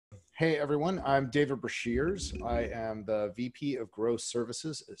Hey everyone, I'm David Brashears. I am the VP of Growth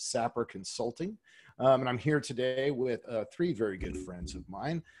Services at Sapper Consulting. And I'm here today with three very good friends of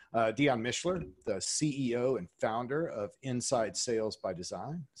mine. Dion Mishler, the CEO and founder of Inside Sales by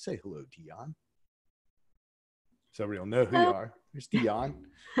Design. Say hello, Dion. So everybody will know who you are. There's Dion.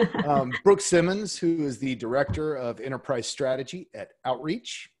 Brooke Simmons, who is the Director of Enterprise Strategy at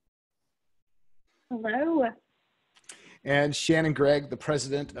Outreach. Hello. And Shannon Gregg, the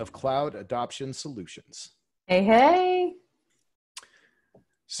President of Cloud Adoption Solutions. Hey, hey.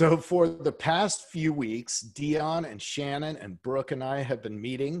 So for the past few weeks, Dion and Shannon and Brooke and I have been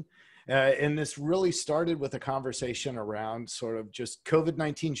meeting. And this really started with a conversation around sort of just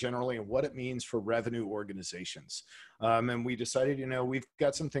COVID-19 generally and what it means for revenue organizations. And we decided, we've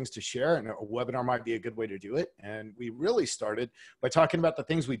got some things to share and a webinar might be a good way to do it. And we really started by talking about the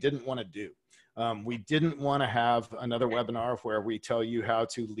things we didn't want to do. We didn't want to have another webinar where we tell you how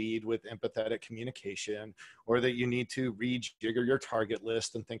to lead with empathetic communication or that you need to rejigger your target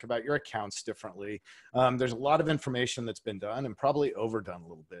list and think about your accounts differently. There's a lot of information that's been done and probably overdone a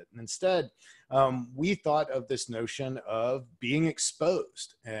little bit. And instead, we thought of this notion of being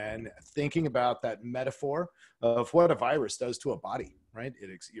exposed and thinking about that metaphor of what a virus does to a body, right?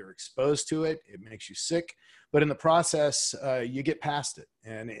 You're exposed to it, it makes you sick, but in the process, you get past it.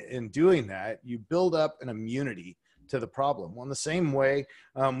 And in doing that, you build up an immunity to the problem. Well, in the same way,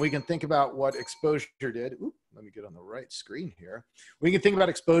 we can think about what exposure did. Ooh, let me get on the right screen here. We can think about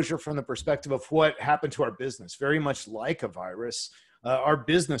exposure from the perspective of what happened to our business. Very much like a virus, our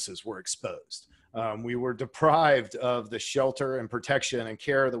businesses were exposed. We were deprived of the shelter and protection and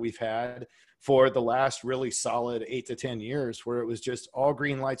care that we've had for the last really solid 8 to 10 years, where it was just all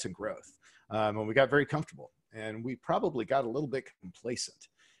green lights and growth. And we got very comfortable and we probably got a little bit complacent.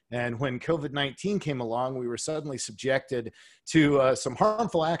 And when COVID-19 came along, we were suddenly subjected to some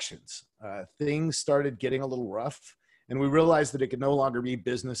harmful actions. Things started getting a little rough and we realized that it could no longer be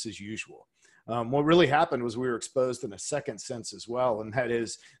business as usual. What really happened was we were exposed in a second sense as well. And that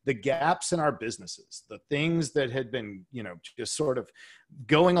is the gaps in our businesses, the things that had been, just sort of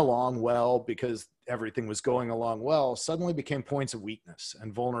going along well because everything was going along well, suddenly became points of weakness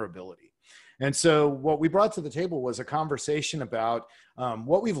and vulnerability. And so what we brought to the table was a conversation about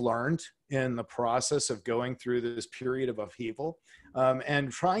what we've learned in the process of going through this period of upheaval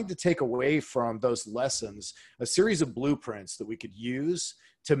and trying to take away from those lessons a series of blueprints that we could use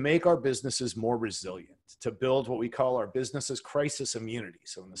to make our businesses more resilient, to build what we call our business's crisis immunity.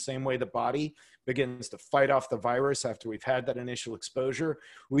 So in the same way the body begins to fight off the virus after we've had that initial exposure,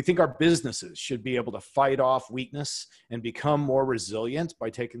 we think our businesses should be able to fight off weakness and become more resilient by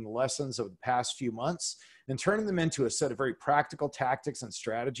taking the lessons of the past few months and turning them into a set of very practical tactics and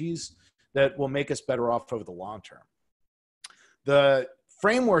strategies that will make us better off over the long term. The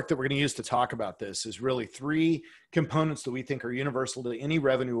framework that we're going to use to talk about this is really three components that we think are universal to any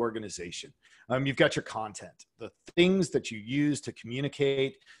revenue organization. You've got your content, the things that you use to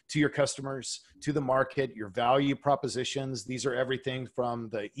communicate to your customers, to the market, your value propositions. These are everything from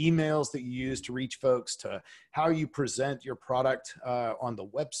the emails that you use to reach folks to how you present your product on the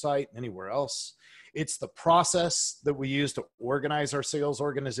website and anywhere else. It's the process that we use to organize our sales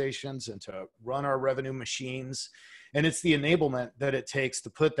organizations and to run our revenue machines. And it's the enablement that it takes to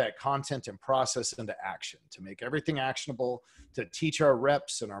put that content and process into action, to make everything actionable, to teach our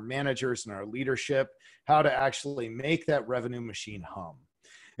reps and our managers and our leadership how to actually make that revenue machine hum.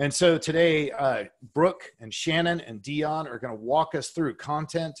 And so today, Brooke and Shannon and Dion are going to walk us through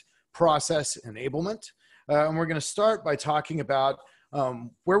content, process, enablement. And we're going to start by talking about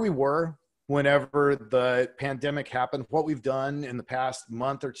where we were whenever the pandemic happened, what we've done in the past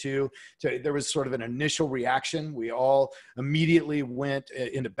month or two. There was sort of an initial reaction. We all immediately went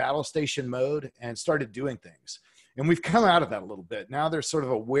into battle station mode and started doing things. And we've come out of that a little bit. Now there's sort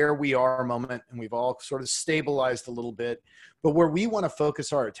of a where we are moment and we've all sort of stabilized a little bit. But where we want to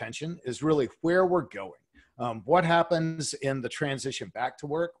focus our attention is really where we're going. What happens in the transition back to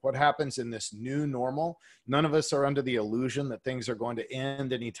work? What happens in this new normal? None of us are under the illusion that things are going to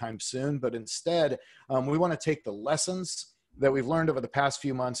end anytime soon, but instead, we want to take the lessons that we've learned over the past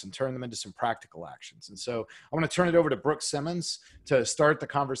few months and turn them into some practical actions. And so I want to turn it over to Brooke Simmons to start the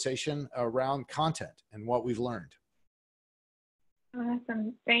conversation around content and what we've learned.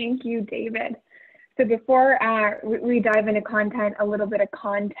 Awesome. Thank you, David. So before we dive into content, a little bit of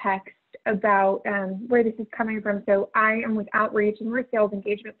context about where this is coming from. So I am with Outreach and we're a sales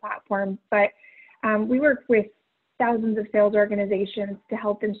engagement platform, but we work with thousands of sales organizations to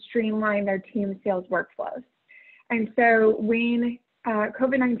help them streamline their team sales workflows. And so when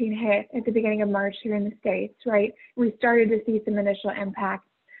COVID-19 hit at the beginning of March here in the States, right, we started to see some initial impacts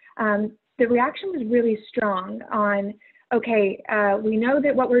the reaction was really strong on, okay, we know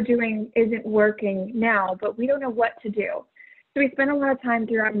that what we're doing isn't working now, but we don't know what to do. So we spent a lot of time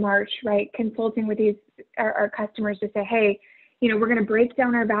throughout March, right, consulting with our customers to say, hey, we're going to break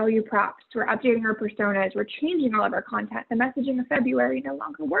down our value props. We're updating our personas. We're changing all of our content. The messaging of February no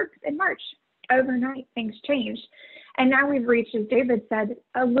longer works in March. Overnight, things changed. And now we've reached, as David said,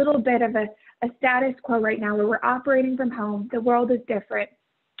 a little bit of a status quo right now where we're operating from home. The world is different.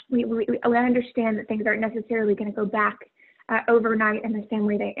 We understand that things aren't necessarily going to go back overnight in the same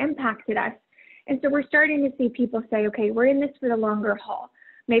way they impacted us. And so we're starting to see people say, okay, we're in this for the longer haul.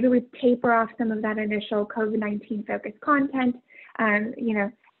 Maybe we taper off some of that initial COVID-19 focused content,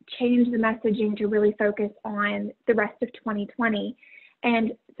 change the messaging to really focus on the rest of 2020.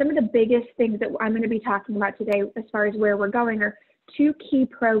 And some of the biggest things that I'm going to be talking about today as far as where we're going are two key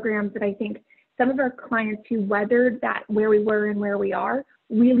programs that I think some of our clients who weathered that where we were and where we are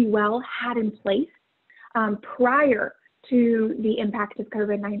really well had in place prior to the impact of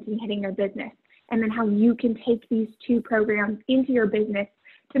COVID-19 hitting their business. And then how you can take these two programs into your business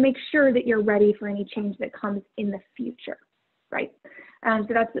to make sure that you're ready for any change that comes in the future, right? So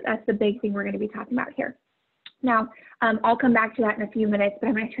that's the big thing we're going to be talking about here. Now, I'll come back to that in a few minutes, but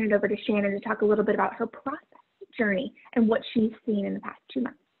I'm going to turn it over to Shannon to talk a little bit about her process journey and what she's seen in the past 2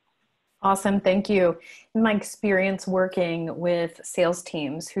 months. Awesome. Thank you. In my experience working with sales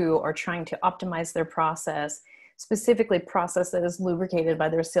teams who are trying to optimize their process, specifically processes lubricated by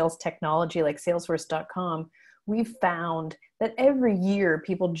their sales technology like Salesforce.com, we've found that every year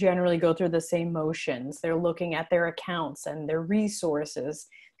people generally go through the same motions. They're looking at their accounts and their resources,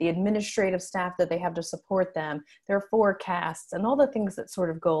 the administrative staff that they have to support them, their forecasts, and all the things that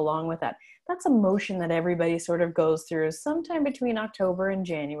sort of go along with that. That's a motion that everybody sort of goes through sometime between October and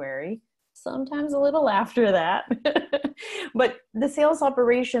January, sometimes a little after that. But the sales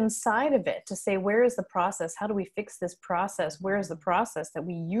operations side of it, to say, where is the process? How do we fix this process? Where is the process that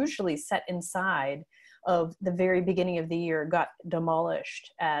we usually set inside of the very beginning of the year got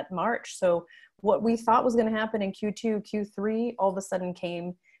demolished at March? So what we thought was going to happen in Q2, Q3, all of a sudden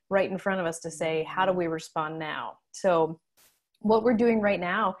came right in front of us to say, how do we respond now? So what we're doing right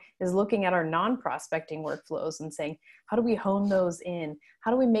now is looking at our non-prospecting workflows and saying, how do we hone those in?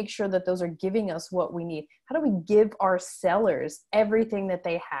 How do we make sure that those are giving us what we need? How do we give our sellers everything that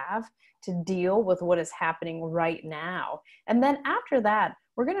they have to deal with what is happening right now? And then after that,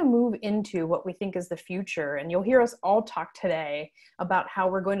 we're going to move into what we think is the future. And you'll hear us all talk today about how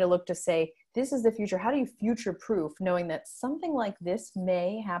we're going to look to say, this is the future. How do you future-proof knowing that something like this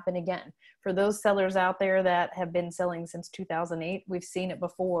may happen again? For those sellers out there that have been selling since 2008, we've seen it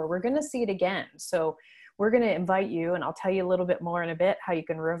before. We're going to see it again. So we're going to invite you, and I'll tell you a little bit more in a bit, how you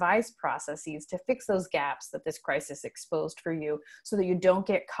can revise processes to fix those gaps that this crisis exposed for you so that you don't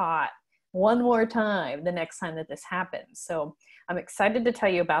get caught one more time the next time that this happens. So I'm excited to tell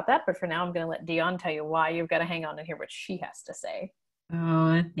you about that, but for now, I'm going to let Dion tell you why you've got to hang on and hear what she has to say.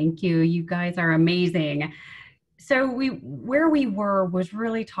 Oh, thank you. You guys are amazing. So where we were was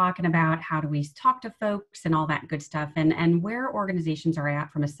really talking about how do we talk to folks and all that good stuff. And where organizations are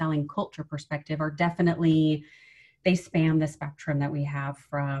at from a selling culture perspective are definitely, they span the spectrum that we have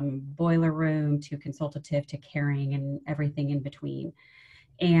from boiler room to consultative to caring and everything in between.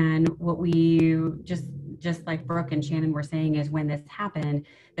 And what we just like Brooke and Shannon were saying is when this happened,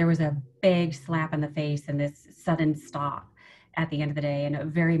 there was a big slap in the face and this sudden stop at the end of the day,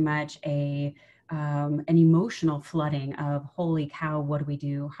 and very much an emotional flooding of holy cow, what do we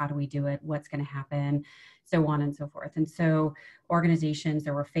do? How do we do it? What's going to happen? So on and so forth. And so organizations,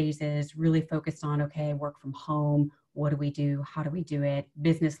 there were phases really focused on, okay, work from home. What do we do? How do we do it?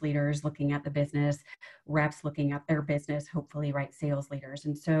 Business leaders looking at the business, reps looking at their business, hopefully, right, sales leaders.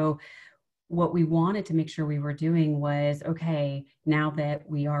 And so what we wanted to make sure we were doing was, okay, now that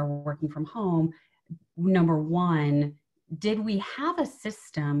we are working from home, number one, did we have a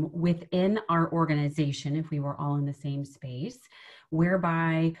system within our organization, if we were all in the same space,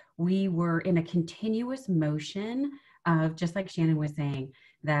 whereby we were in a continuous motion of, just like Shannon was saying,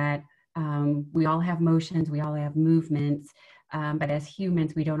 that we all have motions, we all have movements, but as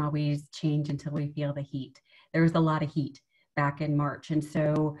humans, we don't always change until we feel the heat. There was a lot of heat back in March. And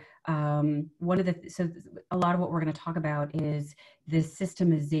so so a lot of what we're going to talk about is this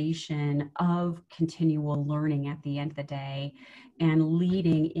systemization of continual learning at the end of the day and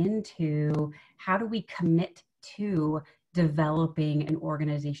leading into how do we commit to developing an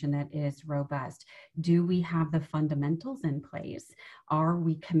organization that is robust? Do we have the fundamentals in place? Are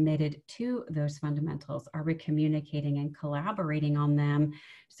we committed to those fundamentals? Are we communicating and collaborating on them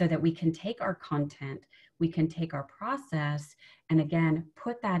so that we can take our content, we can take our process, and again,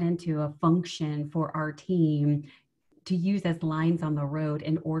 put that into a function for our team to use as lines on the road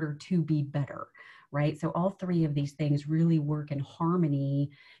in order to be better, right? So all three of these things really work in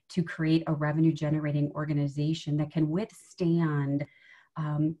harmony to create a revenue generating organization that can withstand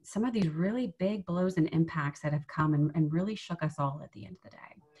some of these really big blows and impacts that have come and really shook us all at the end of the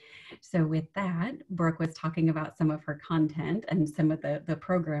day. So with that, Brooke was talking about some of her content and some of the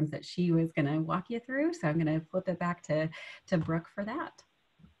programs that she was going to walk you through. So I'm going to flip it back to Brooke for that.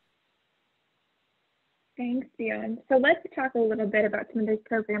 Thanks, Dion. So let's talk a little bit about some of those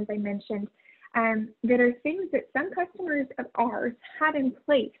programs I mentioned that are things that some customers of ours had in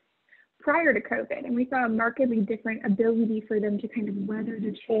place prior to COVID, and we saw a markedly different ability for them to kind of weather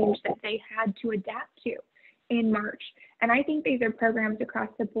the change that they had to adapt to in March. And I think these are programs across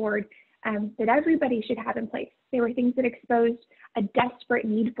the board that everybody should have in place. They were things that exposed a desperate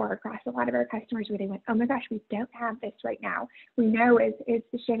need for across a lot of our customers, where they went, oh my gosh, we don't have this right now. We know, as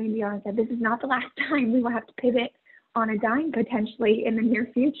Shannon and Dion said, this is not the last time we will have to pivot on a dime potentially in the near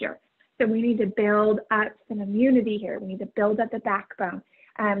future. So we need to build up some immunity here. We need to build up the backbone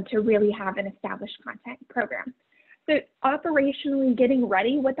to really have an established content program. So operationally getting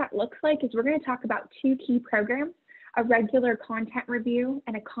ready, what that looks like is we're going to talk about two key programs: a regular content review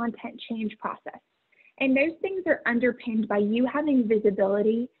and a content change process. And those things are underpinned by you having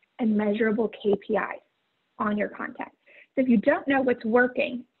visibility and measurable KPIs on your content. So if you don't know what's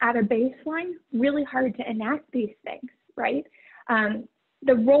working at a baseline, really hard to enact these things, right?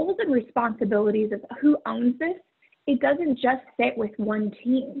 The roles and responsibilities of who owns this, it doesn't just sit with one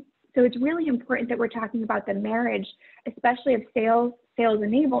team. So it's really important that we're talking about the marriage, especially of sales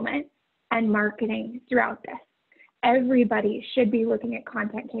enablement, and marketing throughout this. Everybody should be looking at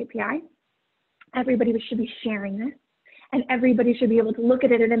content KPI. Everybody should be sharing this. And everybody should be able to look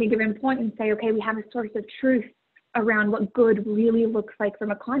at it at any given point and say, okay, we have a source of truth around what good really looks like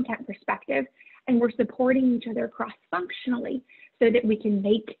from a content perspective. And we're supporting each other cross-functionally so that we can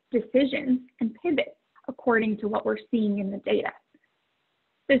make decisions and pivot according to what we're seeing in the data.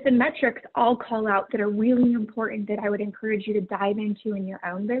 So some metrics I'll call out that are really important that I would encourage you to dive into in your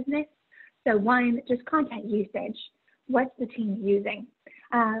own business. So one, just content usage. What's the team using?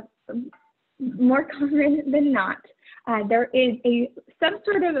 More common than not, there is some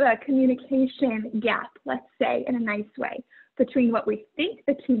sort of a communication gap, let's say in a nice way, between what we think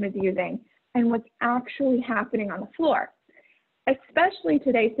the team is using and what's actually happening on the floor. Especially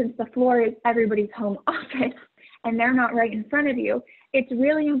today, since the floor is everybody's home office and they're not right in front of you, it's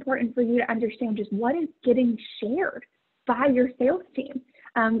really important for you to understand just what is getting shared by your sales team.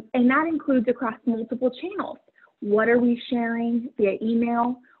 And that includes across multiple channels. What are we sharing via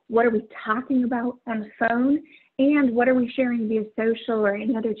email? What are we talking about on the phone? And what are we sharing via social or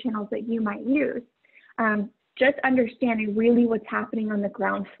any other channels that you might use? Just understanding really what's happening on the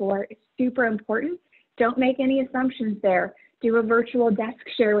ground floor is super important. Don't make any assumptions there. Do a virtual desk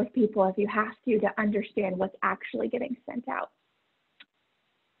share with people if you have to understand what's actually getting sent out.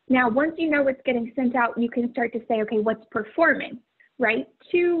 Now, once you know what's getting sent out, you can start to say, okay, what's performing, right?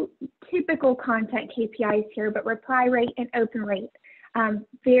 Two typical content KPIs here, but reply rate and open rate.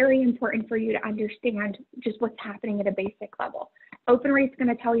 Very important for you to understand just what's happening at a basic level. Open rate is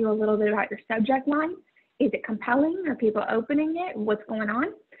going to tell you a little bit about your subject line. Is it compelling? Are people opening it? What's going on?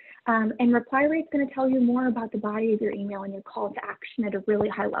 And reply rate is going to tell you more about the body of your email and your call to action at a really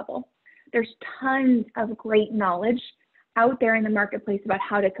high level. There's tons of great knowledge out there in the marketplace about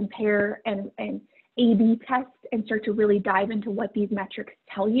how to compare and A/B test and start to really dive into what these metrics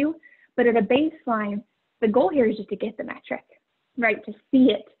tell you. But at a baseline, the goal here is just to get the metric, right? To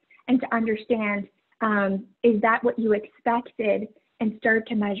see it and to understand, is that what you expected, and start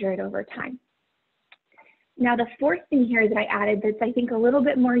to measure it over time. Now, the fourth thing here that I added that's I think a little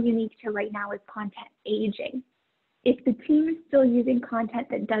bit more unique to right now is content aging. If the team is still using content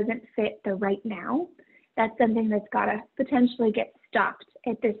that doesn't fit the right now, that's something that's got to potentially get stopped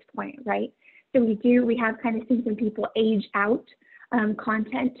at this point, right? So we have kind of seen some people age out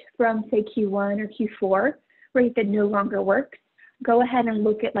content from say Q1 or Q4, right, that no longer works. Go ahead and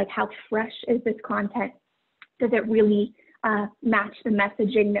look at like how fresh is this content? Does it really match the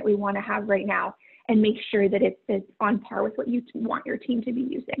messaging that we want to have right now? And make sure that it's on par with what you want your team to be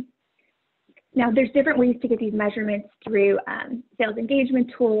using. Now, there's different ways to get these measurements through sales engagement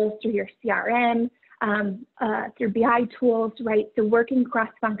tools, through your CRM, through BI tools, right? So working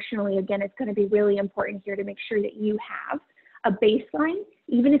cross-functionally, again, it's going to be really important here to make sure that you have a baseline,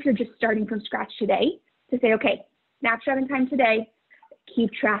 even if you're just starting from scratch today, to say, okay, snapshot in time today,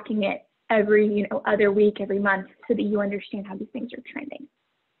 keep tracking it every other week, every month, so that you understand how these things are trending.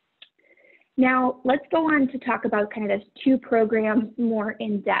 Now, let's go on to talk about kind of those two programs more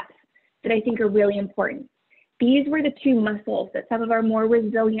in depth that I think are really important. These were the two muscles that some of our more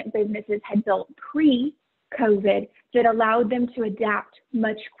resilient businesses had built pre-COVID that allowed them to adapt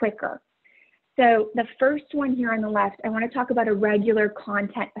much quicker. So the first one here on the left, I want to talk about a regular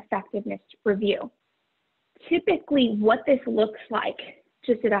content effectiveness review. Typically, what this looks like,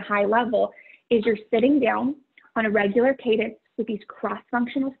 just at a high level, is you're sitting down on a regular cadence with these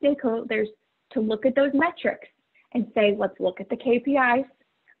cross-functional stakeholders to look at those metrics and say, let's look at the KPIs,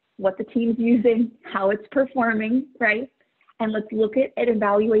 what the team's using, how it's performing, right? And let's look at and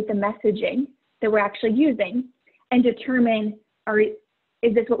evaluate the messaging that we're actually using and determine,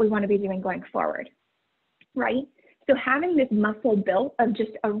 is this what we want to be doing going forward, right? So having this muscle built of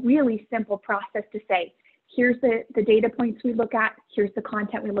just a really simple process to say, here's the data points we look at, here's the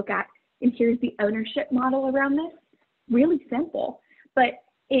content we look at, and here's the ownership model around this. Really simple, but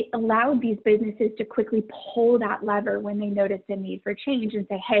it allowed these businesses to quickly pull that lever when they notice a need for change and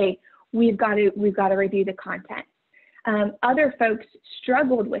say, hey, we've got to review the content. Other folks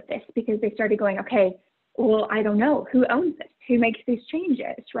struggled with this because they started going, okay, well, I don't know, who owns this? Who makes these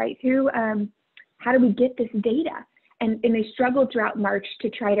changes, right? How do we get this data? And they struggled throughout March to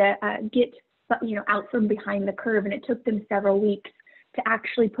try to get out from behind the curve, and it took them several weeks to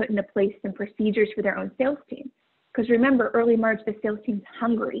actually put into place some procedures for their own sales team. Because remember, early March, the sales team's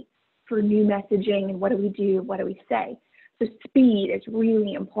hungry for new messaging and what do we do, what do we say? So speed is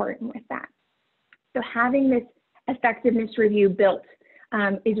really important with that. So having this effectiveness review built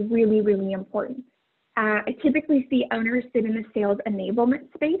is really, really important. I typically see owners sit in the sales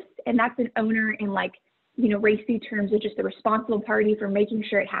enablement space, and that's an owner in racy terms of just the responsible party for making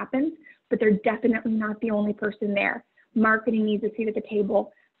sure it happens, but they're definitely not the only person there. Marketing needs a seat at the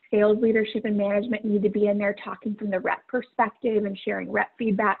table. Sales leadership and management need to be in there talking from the rep perspective and sharing rep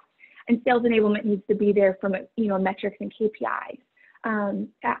feedback. And sales enablement needs to be there from a metrics and KPIs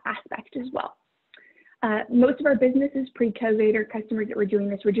aspect as well. Most of our businesses pre-COVID or customers that were doing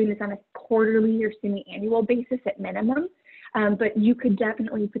this on a quarterly or semi-annual basis at minimum. But you could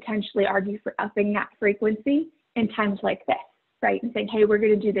definitely potentially argue for upping that frequency in times like this, right? And saying, hey, we're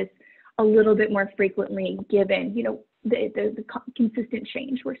going to do this a little bit more frequently given, the consistent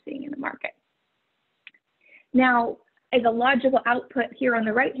change we're seeing in the market. Now, as a logical output here on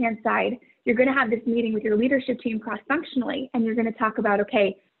the right-hand side, you're going to have this meeting with your leadership team cross-functionally, and you're going to talk about,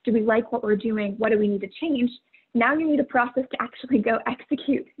 okay, do we like what we're doing? What do we need to change? Now you need a process to actually go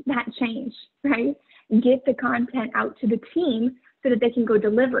execute that change, right? Get the content out to the team so that they can go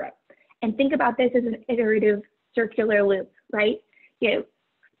deliver it. And think about this as an iterative circular loop, right?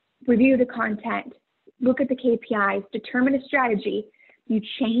 Review the content, look at the KPIs, determine a strategy, you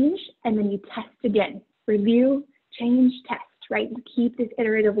change, and then you test again. Review, change, test, right? You keep this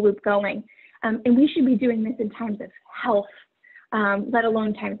iterative loop going. And we should be doing this in times of health, let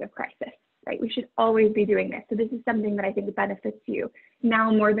alone times of crisis, right? We should always be doing this. So this is something that I think benefits you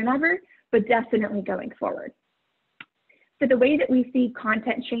now more than ever, but definitely going forward. So the way that we see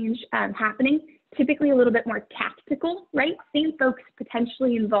content change happening, typically a little bit more tactical, right? Same folks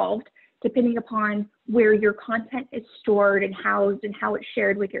potentially involved, depending upon where your content is stored and housed and how it's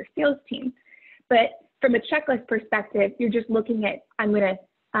shared with your sales team. But from a checklist perspective, you're just looking at, I'm going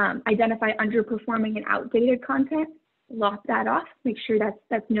to identify underperforming and outdated content, lop that off, make sure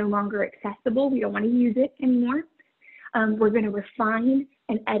that's no longer accessible. We don't want to use it anymore. We're going to refine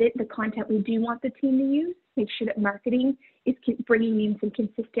and edit the content we do want the team to use, make sure that marketing is bringing in some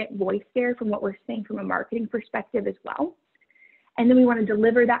consistent voice there from what we're saying from a marketing perspective as well. And then we want to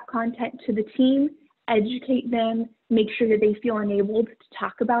deliver that content to the team, educate them, make sure that they feel enabled to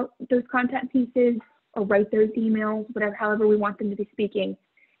talk about those content pieces or write those emails, however we want them to be speaking.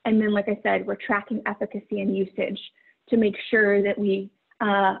 And then, like I said, we're tracking efficacy and usage to make sure that we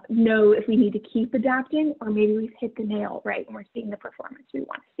know if we need to keep adapting or maybe we've hit the nail, right, and we're seeing the performance we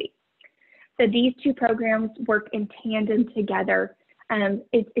want to see. So these two programs work in tandem together.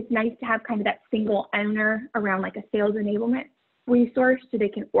 It's nice to have kind of that single owner around like a sales enablement resource so they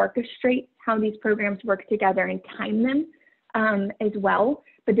can orchestrate how these programs work together and time them as well.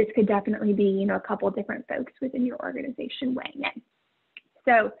 But this could definitely be, a couple of different folks within your organization weighing in.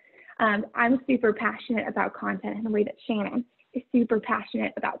 So I'm super passionate about content in the way that Shannon is super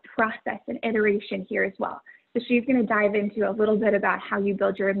passionate about process and iteration here as well. So she's going to dive into a little bit about how you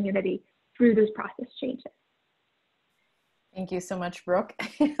build your immunity through those process changes. Thank you so much, Brooke.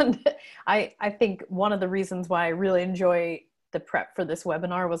 And I think one of the reasons why I really enjoy the prep for this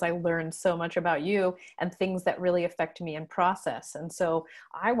webinar was I learned so much about you and things that really affect me in process. And so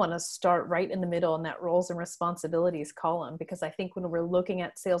I want to start right in the middle in that roles and responsibilities column, because I think when we're looking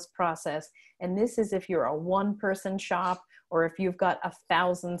at sales process, and this is if you're a one-person shop or if you've got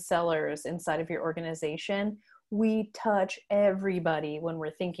 1,000 sellers inside of your organization, we touch everybody when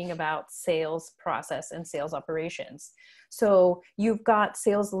we're thinking about sales process and sales operations. So you've got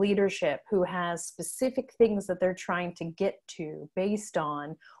sales leadership who has specific things that they're trying to get to based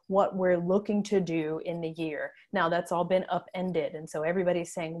on what we're looking to do in the year. Now that's all been upended. And so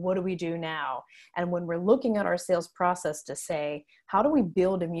everybody's saying, what do we do now? And when we're looking at our sales process to say, how do we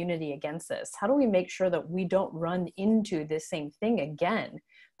build immunity against this? How do we make sure that we don't run into this same thing again?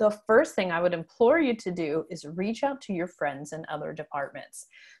 The first thing I would implore you to do is reach out to your friends in other departments.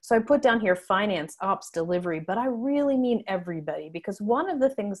 So I put down here finance, ops, delivery, but I really mean everybody, because one of the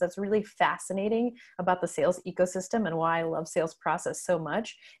things that's really fascinating about the sales ecosystem and why I love sales process so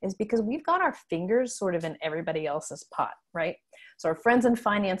much is because we've got our fingers sort of in everybody else's pot, right? So our friends in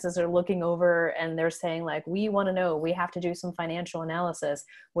finances are looking over and they're saying like, we want to know, we have to do some financial analysis.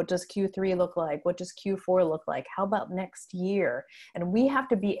 What does Q3 look like? What does Q4 look like? How about next year? And we have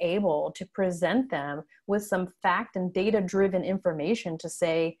to be able to present them with some fact and data-driven information to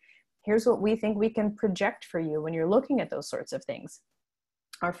say, here's what we think we can project for you when you're looking at those sorts of things.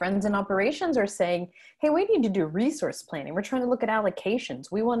 Our friends in operations are saying, hey, we need to do resource planning. We're trying to look at allocations.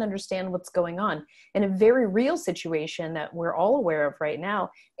 We want to understand what's going on. In a very real situation that we're all aware of right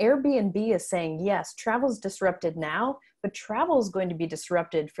now, Airbnb is saying, yes, travel is disrupted now, but travel is going to be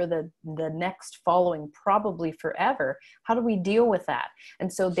disrupted for the next following, probably forever. How do we deal with that?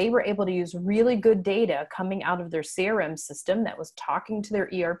 And so they were able to use really good data coming out of their CRM system that was talking to their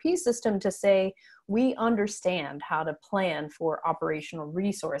ERP system to say, we understand how to plan for operational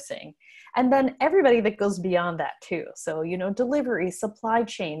resourcing. And then everybody that goes beyond that too. So, you know, delivery, supply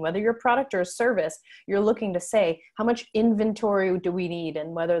chain, whether you're a product or a service, you're looking to say, how much inventory do we need?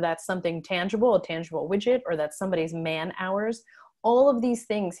 And whether that's something tangible, a tangible widget, or that's somebody's man hours, all of these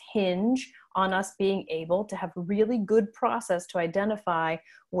things hinge on us being able to have really good process to identify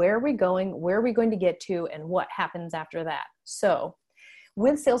where are we going, where are we going to get to, and what happens after that. So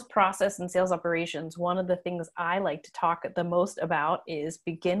with sales process and sales operations, one of the things I like to talk the most about is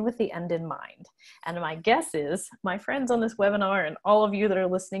begin with the end in mind. And my guess is my friends on this webinar and all of you that are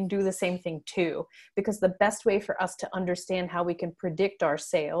listening do the same thing too, because the best way for us to understand how we can predict our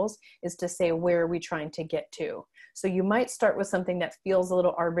sales is to say, where are we trying to get to? So you might start with something that feels a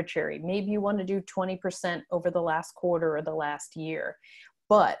little arbitrary. Maybe you want to do 20% over the last quarter or the last year,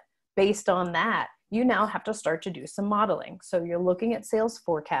 but based on that, you now have to start to do some modeling. So you're looking at sales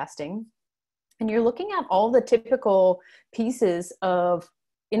forecasting and you're looking at all the typical pieces of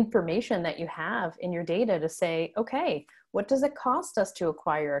information that you have in your data to say, okay, what does it cost us to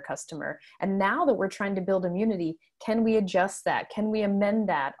acquire a customer? And now that we're trying to build immunity, can we adjust that? Can we amend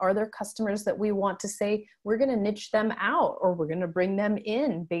that? Are there customers that we want to say, we're going to niche them out, or we're going to bring them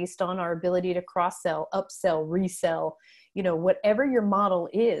in based on our ability to cross-sell, upsell, resell? You know, whatever your model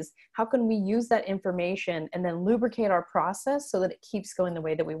is, how can we use that information and then lubricate our process so that it keeps going the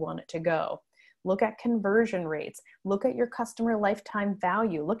way that we want it to go? Look at conversion rates, look at your customer lifetime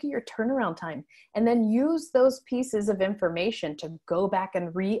value, look at your turnaround time, and then use those pieces of information to go back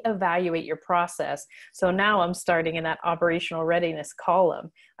and reevaluate your process. So now I'm starting in that operational readiness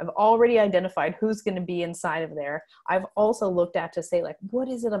column. I've already identified who's going to be inside of there. I've also looked at to say, like, what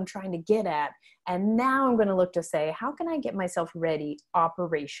is it I'm trying to get at? And now I'm going to look to say, how can I get myself ready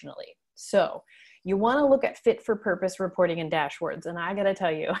operationally? So you want to look at fit for purpose reporting and dashboards. And I got to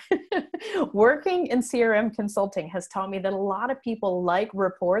tell you, working in CRM consulting has taught me that a lot of people like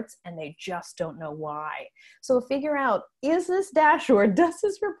reports and they just don't know why. So figure out, is this dashboard, does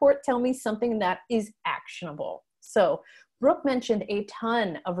this report tell me something that is actionable? So Brooke mentioned a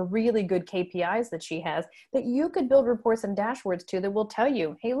ton of really good KPIs that she has that you could build reports and dashboards to that will tell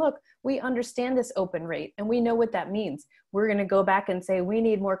you, hey, look, we understand this open rate and we know what that means. We're going to go back and say, we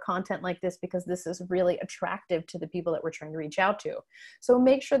need more content like this because this is really attractive to the people that we're trying to reach out to. So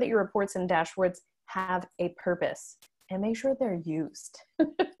make sure that your reports and dashboards have a purpose and make sure they're used.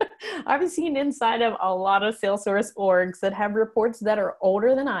 I've seen inside of a lot of Salesforce orgs that have reports that are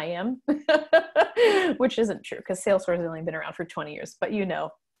older than I am, which isn't true because Salesforce has only been around for 20 years, but you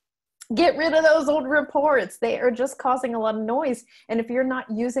know, get rid of those old reports. They are just causing a lot of noise. And if you're not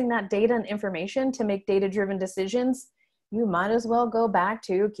using that data and information to make data-driven decisions, you might as well go back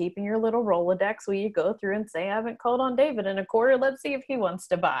to keeping your little Rolodex where you go through and say, I haven't called on David in a quarter. Let's see if he wants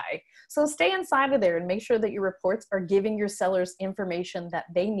to buy. So stay inside of there and make sure that your reports are giving your sellers information that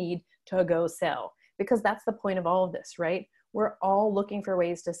they need to go sell, because that's the point of all of this, right? We're all looking for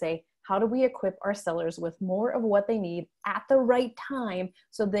ways to say, how do we equip our sellers with more of what they need at the right time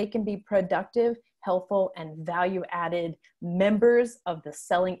so they can be productive, helpful, and value-added members of the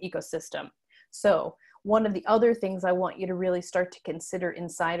selling ecosystem? So one of the other things I want you to really start to consider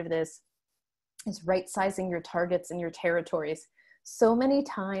inside of this is right-sizing your targets and your territories. So many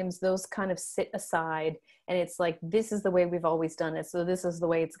times those kind of sit aside and it's like, this is the way we've always done it, so this is the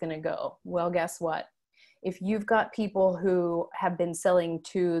way it's going to go. Well, guess what? If you've got people who have been selling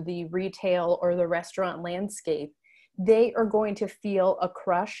to the retail or the restaurant landscape, they are going to feel a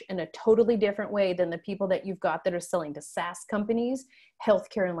crush in a totally different way than the people that you've got that are selling to SaaS companies,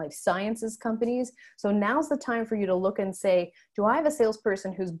 healthcare and life sciences companies. So now's the time for you to look and say, do I have a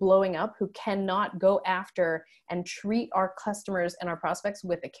salesperson who's blowing up, who cannot go after and treat our customers and our prospects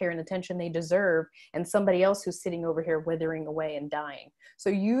with the care and attention they deserve, and somebody else who's sitting over here withering away and dying? So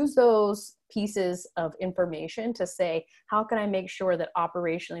use those pieces of information to say, how can I make sure that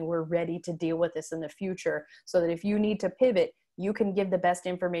operationally we're ready to deal with this in the future, so that if you need to pivot, you can give the best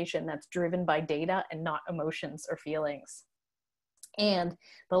information that's driven by data and not emotions or feelings. And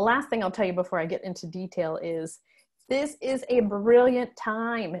the last thing I'll tell you before I get into detail is, this is a brilliant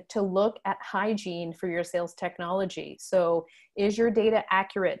time to look at hygiene for your sales technology. So is your data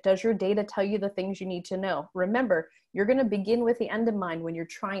accurate? Does your data tell you the things you need to know? Remember, you're going to begin with the end in mind when you're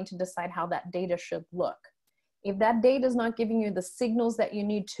trying to decide how that data should look. If that data is not giving you the signals that you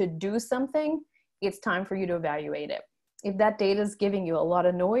need to do something, it's time for you to evaluate it. If that data is giving you a lot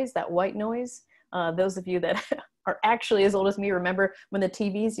of noise, that white noise, those of you that are actually as old as me remember when the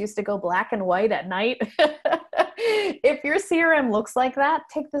TVs used to go black and white at night. If your CRM looks like that,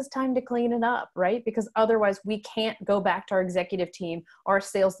 take this time to clean it up, right? Because otherwise we can't go back to our executive team, our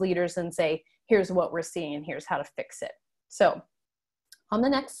sales leaders, and say, here's what we're seeing, here's how to fix it. So on the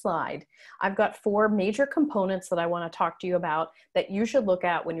next slide, I've got 4 major components that I want to talk to you about that you should look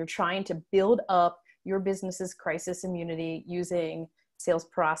at when you're trying to build up your business's crisis immunity using sales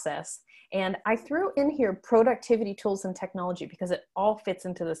process. And I threw in here productivity tools and technology because it all fits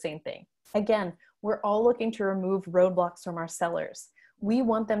into the same thing. Again, we're all looking to remove roadblocks from our sellers. We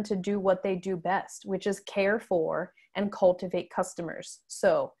want them to do what they do best, which is care for and cultivate customers.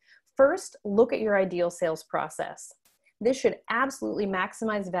 So first, look at your ideal sales process. This should absolutely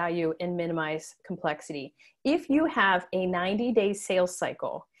maximize value and minimize complexity. If you have a 90-day sales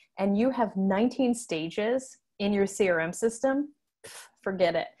cycle and you have 19 stages in your CRM system,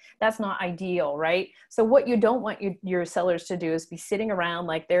 forget it. That's not ideal, right? So what you don't want your sellers to do is be sitting around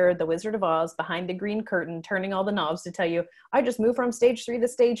like they're the Wizard of Oz behind the green curtain, turning all the knobs to tell you, I just moved from stage 3 to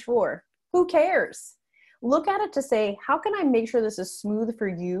stage 4. Who cares? Look at it to say, how can I make sure this is smooth for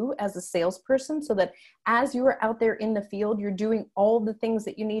you as a salesperson so that as you are out there in the field, you're doing all the things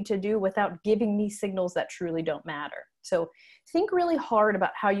that you need to do without giving me signals that truly don't matter. So think really hard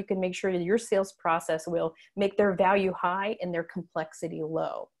about how you can make sure that your sales process will make their value high and their complexity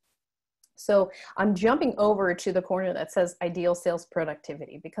low. So I'm jumping over to the corner that says ideal sales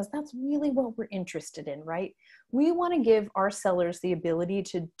productivity, because that's really what we're interested in, right? We want to give our sellers the ability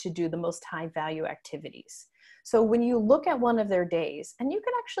to do the most high value activities. So when you look at one of their days, and you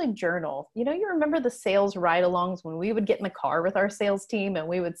can actually journal, you remember the sales ride-alongs when we would get in the car with our sales team and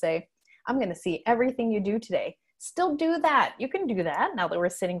we would say, I'm going to see everything you do today. Still do that. You can do that now that we're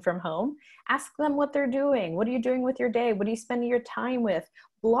sitting from home. Ask them what they're doing. What are you doing with your day? What are you spending your time with?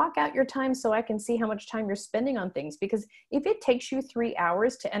 Block out your time so I can see how much time you're spending on things. Because if it takes you 3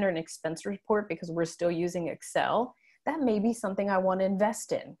 hours to enter an expense report because we're still using Excel, that may be something I want to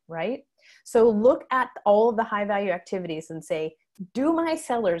invest in, right? So look at all of the high value activities and say, do my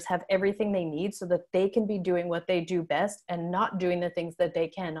sellers have everything they need so that they can be doing what they do best and not doing the things that they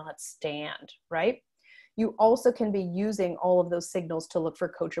cannot stand, right? You also can be using all of those signals to look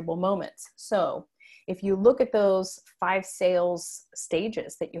for coachable moments. So if you look at those 5 sales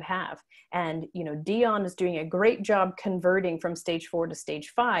stages that you have, and Dion is doing a great job converting from stage 4 to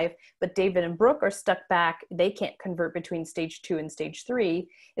stage 5, but David and Brooke are stuck back. They can't convert between stage 2 and stage 3.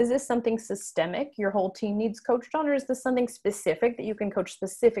 Is this something systemic your whole team needs coached on, or is this something specific that you can coach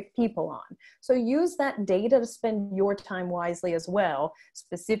specific people on? So use that data to spend your time wisely as well,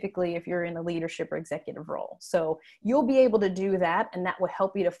 specifically if you're in a leadership or executive role. So you'll be able to do that, and that will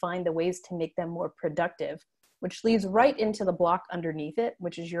help you to find the ways to make them more productive, which leads right into the block underneath it,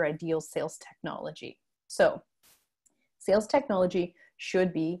 which is your ideal sales technology. So sales technology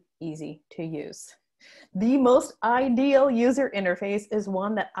should be easy to use. The most ideal user interface is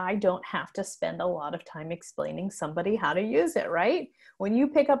one that I don't have to spend a lot of time explaining somebody how to use it, right? When you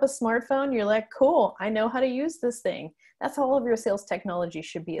pick up a smartphone, you're like, cool, I know how to use this thing. That's all of your sales technology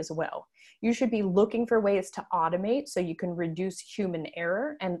should be as well. You should be looking for ways to automate so you can reduce human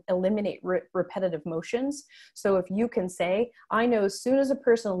error and eliminate repetitive motions. So if you can say, I know as soon as a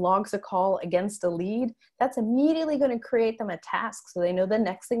person logs a call against a lead, that's immediately going to create them a task. So they know the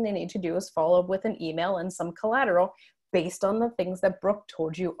next thing they need to do is follow up with an email and some collateral based on the things that Brooke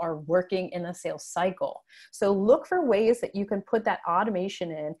told you are working in a sales cycle. So look for ways that you can put that automation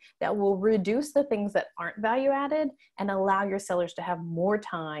in that will reduce the things that aren't value added and allow your sellers to have more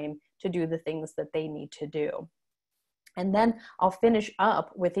time to do the things that they need to do. And then I'll finish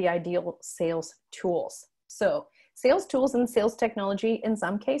up with the ideal sales tools. So sales tools and sales technology in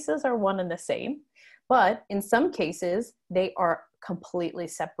some cases are one and the same, but in some cases they are completely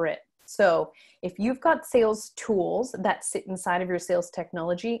separate. So if you've got sales tools that sit inside of your sales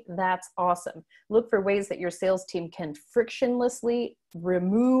technology, that's awesome. Look for ways that your sales team can frictionlessly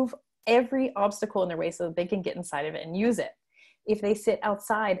remove every obstacle in their way so that they can get inside of it and use it. If they sit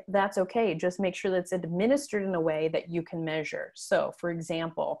outside, that's okay. Just make sure that it's administered in a way that you can measure. So for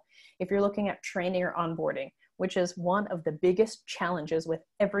example, if you're looking at training or onboarding, which is one of the biggest challenges with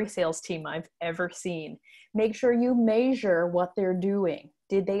every sales team I've ever seen, make sure you measure what they're doing.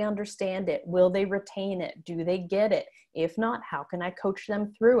 Did they understand it? Will they retain it? Do they get it? If not, how can I coach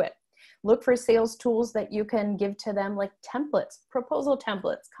them through it? Look for sales tools that you can give to them, like templates, proposal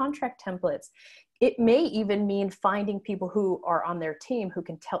templates, contract templates. It may even mean finding people who are on their team who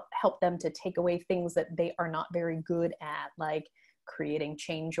can help them to take away things that they are not very good at, like creating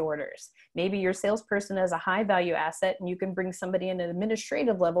change orders. Maybe your salesperson is a high value asset and you can bring somebody in an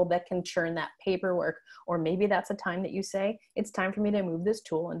administrative level that can churn that paperwork. Or maybe that's a time that you say, it's time for me to move this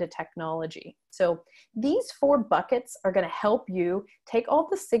tool into technology. So these 4 buckets are going to help you take all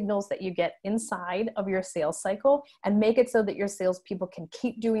the signals that you get inside of your sales cycle and make it so that your salespeople can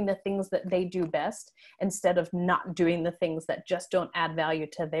keep doing the things that they do best instead of not doing the things that just don't add value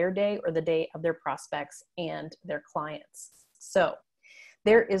to their day or the day of their prospects and their clients. So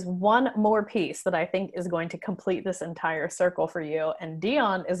there is one more piece that I think is going to complete this entire circle for you, and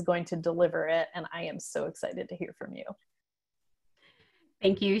Dion is going to deliver it, and I am so excited to hear from you.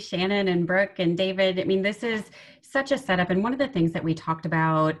 Thank you, Shannon and Brooke and David. I mean, this is such a setup, and one of the things that we talked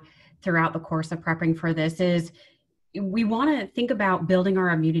about throughout the course of prepping for this is we want to think about building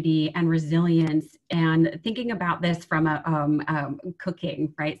our immunity and resilience and thinking about this from a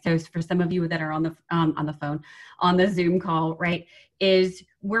cooking, right? So for some of you that are on the phone, on the Zoom call, right, is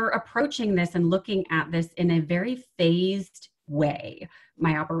we're approaching this and looking at this in a very phased way.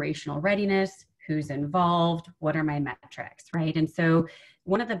 My operational readiness, who's involved, what are my metrics, right? And so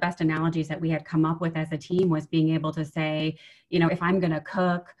one of the best analogies that we had come up with as a team was being able to say, you know, if I'm going to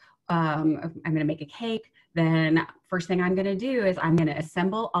cook, I'm going to make a cake, then first thing I'm going to do is I'm going to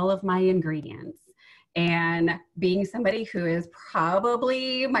assemble all of my ingredients. And being somebody who is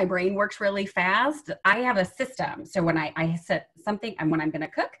probably, my brain works really fast, I have a system. So when I set something, and when I'm going to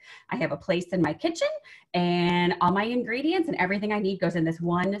cook, I have a place in my kitchen and all my ingredients and everything I need goes in this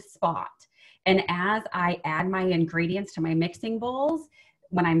one spot. And as I add my ingredients to my mixing bowls,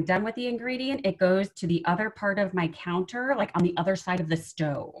 when I'm done with the ingredient, it goes to the other part of my counter, like on the other side of the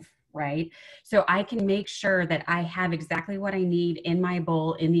stove, right? So I can make sure that I have exactly what I need in my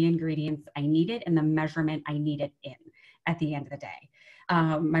bowl, in the ingredients I need it, and the measurement I need it in at the end of the day.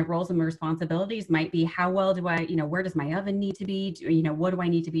 My roles and my responsibilities might be how well do I, where does my oven need to be? What do I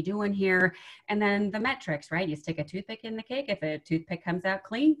need to be doing here? And then the metrics, right? You stick a toothpick in the cake. If a toothpick comes out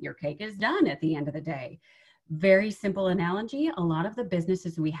clean, your cake is done at the end of the day. Very simple analogy. A lot of the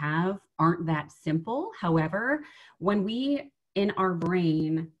businesses we have aren't that simple. However, when we in our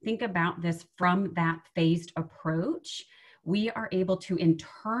brain think about this from that phased approach, we are able to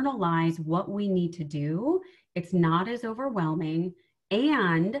internalize what we need to do. It's not as overwhelming.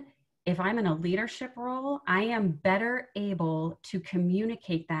 And if I'm in a leadership role, I am better able to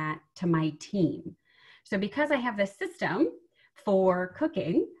communicate that to my team. So because I have this system for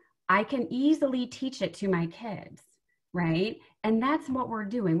cooking, I can easily teach it to my kids, right? And that's what we're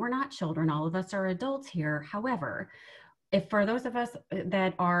doing. We're not children. All of us are adults here. However, if for those of us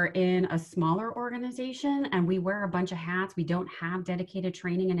that are in a smaller organization and we wear a bunch of hats, we don't have dedicated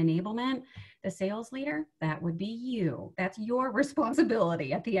training and enablement, the sales leader, that would be you. That's your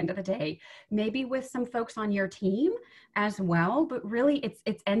responsibility at the end of the day. Maybe with some folks on your team as well, but really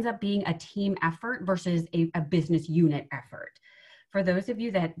it ends up being a team effort versus a business unit effort. For those of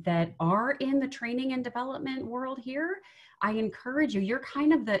you that are in the training and development world here, I encourage you, you're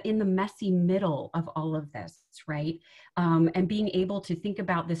kind of in the messy middle of all of this, right? And being able to think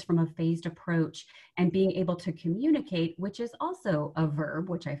about this from a phased approach and being able to communicate, which is also a verb,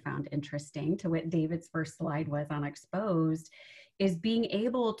 which I found interesting to what David's first slide was on exposed, is being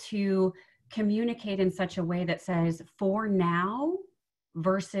able to communicate in such a way that says for now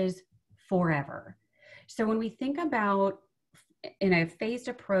versus forever. So when we think about in a phased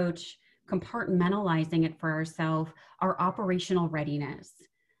approach, compartmentalizing it for ourselves, our operational readiness.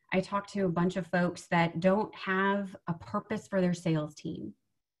 I talk to a bunch of folks that don't have a purpose for their sales team.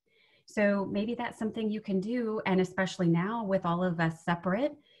 So maybe that's something you can do. And especially now with all of us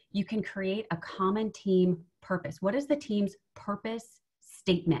separate, you can create a common team purpose. What is the team's purpose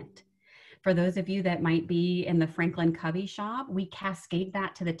statement? For those of you that might be in the Franklin Covey shop, we cascade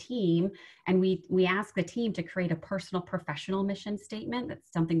that to the team, and we ask the team to create a personal professional mission statement.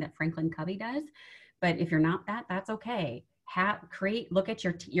 That's something that Franklin Covey does. But if you're not that, that's okay. Look at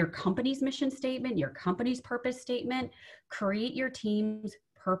your company's mission statement, your company's purpose statement, create your team's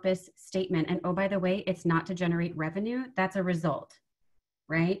purpose statement. And oh, by the way, it's not to generate revenue. That's a result,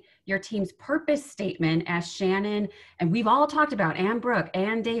 right? Your team's purpose statement, as Shannon, and we've all talked about, and Brooke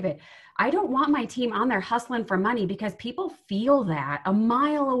and David, I don't want my team on there hustling for money because people feel that a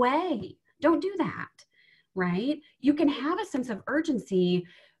mile away. Don't do that, right? You can have a sense of urgency.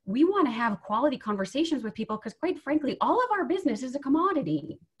 We want to have quality conversations with people because, quite frankly, all of our business is a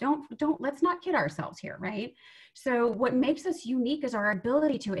commodity. Let's not kid ourselves here, right? So what makes us unique is our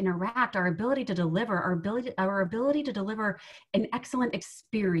ability to interact, our ability to deliver, our ability to deliver an excellent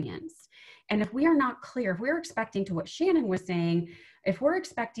experience. And if we are not clear, if we're expecting, to what Shannon was saying, if we're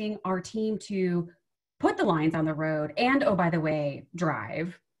expecting our team to put the lines on the road and, oh, by the way,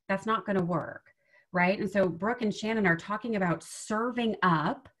 drive, that's not going to work, right? And so Brooke and Shannon are talking about serving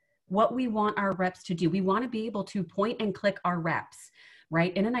up what we want our reps to do. We want to be able to point and click our reps,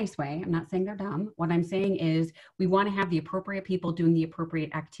 right? In a nice way. I'm not saying they're dumb. What I'm saying is we want to have the appropriate people doing the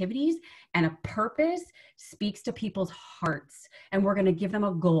appropriate activities, and a purpose speaks to people's hearts, and we're going to give them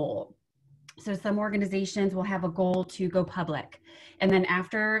a goal. So some organizations will have a goal to go public. And then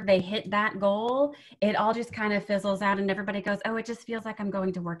after they hit that goal, it all just kind of fizzles out and everybody goes, oh, it just feels like I'm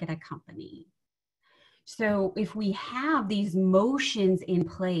going to work at a company. So if we have these motions in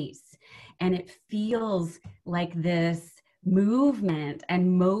place and it feels like this movement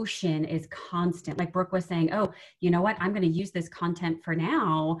and motion is constant, like Brooke was saying, oh, you know what, I'm going to use this content for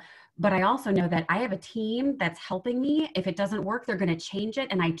now, but I also know that I have a team that's helping me. If it doesn't work, they're going to change it,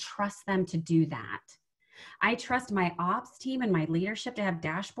 and I trust them to do that. I trust my ops team and my leadership to have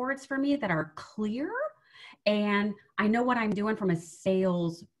dashboards for me that are clear, and I know what I'm doing from a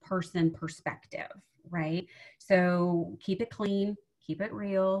salesperson perspective, right? So keep it clean, keep it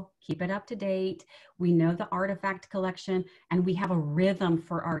real, keep it up to date. We know the artifact collection, and we have a rhythm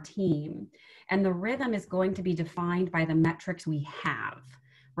for our team. And the rhythm is going to be defined by the metrics we have,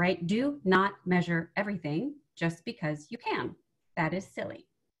 right? Do not measure everything just because you can. That is silly,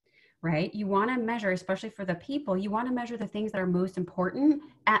 right? You want to measure, especially for the people, you want to measure the things that are most important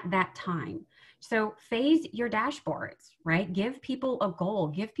at that time. So phase your dashboards, right? Give people a goal,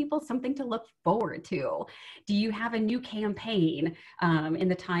 give people something to look forward to. Do you have a new campaign in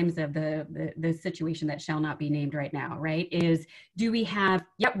the times of the situation that shall not be named right now, right? Do we have,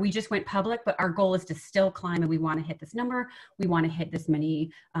 yep, we just went public, but our goal is to still climb and we want to hit this number. We want to hit this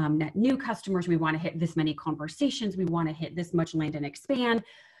many net new customers. We want to hit this many conversations. We want to hit this much land and expand.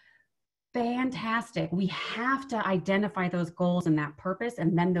 Fantastic. We have to identify those goals and that purpose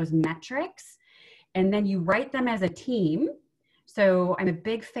and then those metrics. And then you write them as a team. So I'm a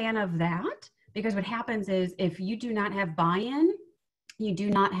big fan of that, because what happens is if you do not have buy-in, you do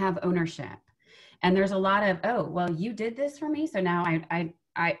not have ownership. And there's a lot of, oh, well, you did this for me, so now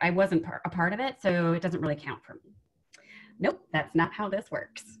I wasn't a part of it, so it doesn't really count for me. Nope, that's not how this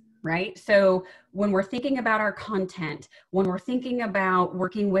works, right? So when we're thinking about our content, when we're thinking about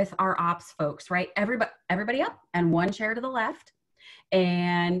working with our ops folks, right? Everybody up and one chair to the left,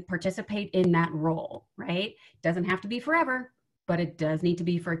 and participate in that role, right? Doesn't have to be forever, but it does need to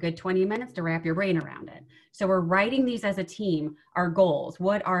be for a good 20 minutes to wrap your brain around it. So we're writing these as a team, our goals,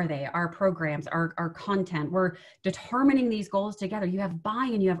 what are they? Our programs, our content, we're determining these goals together. You have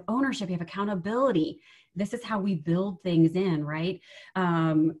buy-in, you have ownership, you have accountability. This is how we build things in, right?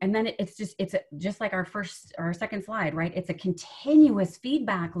 And then it's just like our second slide, right? It's a continuous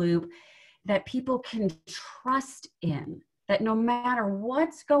feedback loop that people can trust in. That no matter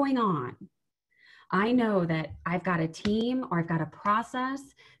what's going on, I know that I've got a team or I've got a process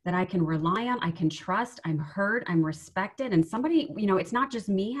that I can rely on, I can trust, I'm heard, I'm respected, and somebody, it's not just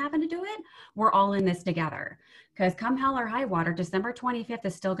me having to do it, we're all in this together. Because come hell or high water, December 25th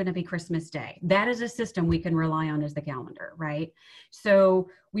is still going to be Christmas Day. That is a system we can rely on as the calendar, right? So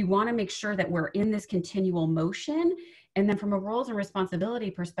we want to make sure that we're in this continual motion, And then from a roles and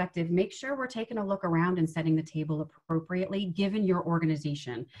responsibility perspective, make sure we're taking a look around and setting the table appropriately given your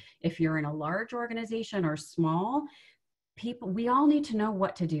organization. If you're in a large organization or small, we all need to know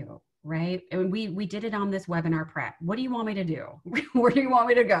what to do, right? And we did it on this webinar prep. What do you want me to do? Where do you want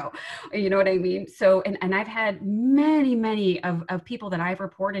me to go? You know what I mean? So, and I've had many of people that I've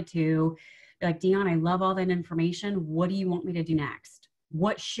reported to, like, Dion, I love all that information. What do you want me to do next?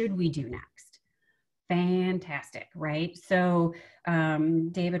 What should we do next? Fantastic, right? So,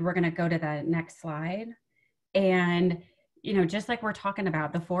 David, we're going to go to the next slide. And, you know, just like we're talking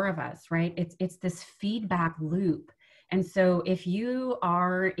about, the four of us, right? It's this feedback loop. And so if you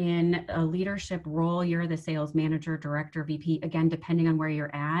are in a leadership role, you're the sales manager, director, VP, again, depending on where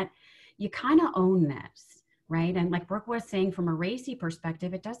you're at, you kind of own this, right? And like Brooke was saying, from a racy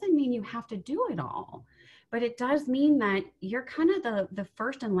perspective, it doesn't mean you have to do it all, but it does mean that you're kind of the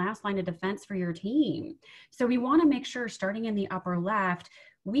first and last line of defense for your team. So we want to make sure, starting in the upper left,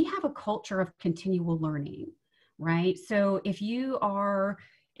 we have a culture of continual learning, right? So if you're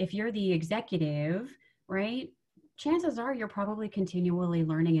the executive, right, chances are you're probably continually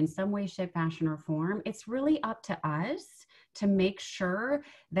learning in some way, shape, fashion, or form. It's really up to us to make sure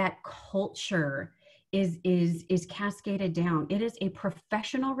that culture is cascaded down. It is a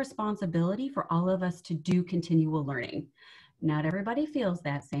professional responsibility for all of us to do continual learning. Not everybody feels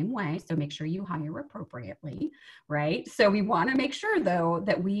that same way, so make sure you hire appropriately, right? So we want to make sure, though,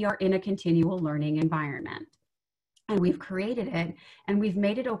 that we are in a continual learning environment. And we've created it, and we've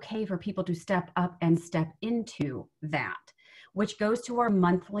made it okay for people to step up and step into that, which goes to our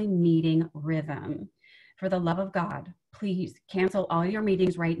monthly meeting rhythm. For the love of God, please cancel all your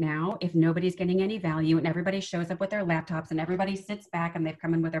meetings right now if nobody's getting any value and everybody shows up with their laptops and everybody sits back and they've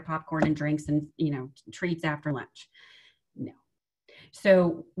come in with their popcorn and drinks and, you know, treats after lunch. No.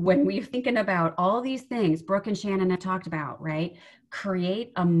 So when we're thinking about all these things Brooke and Shannon have talked about, right?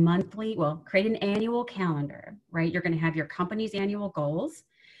 Create an annual calendar, right? You're going to have your company's annual goals.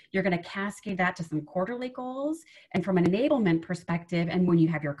 You're going to cascade that to some quarterly goals. And from an enablement perspective, and when you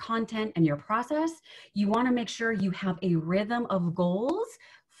have your content and your process, you want to make sure you have a rhythm of goals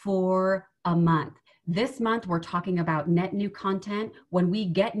for a month. This month, we're talking about net new content. When we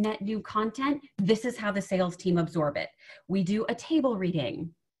get net new content, this is how the sales team absorb it. We do a table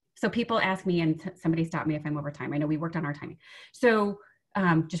reading. So people ask me, and somebody stop me if I'm over time. I know we worked on our timing. So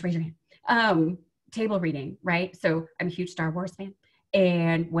just raise your hand. Table reading, right? So I'm a huge Star Wars fan.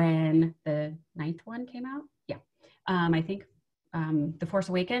 And when the 9th one came out, I think The Force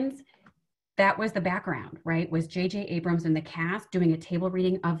Awakens, that was the background, right? Was J.J. Abrams and the cast doing a table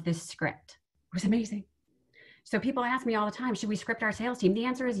reading of this script. It was amazing. So people ask me all the time, should we script our sales team? The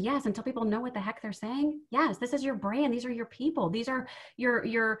answer is yes, until people know what the heck they're saying. Yes, this is your brand. These are your people. These are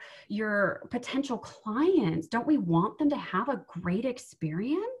your potential clients. Don't we want them to have a great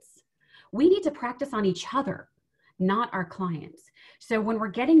experience? We need to practice on each other, not our clients. So when we're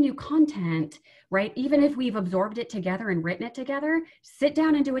getting new content, right, even if we've absorbed it together and written it together, sit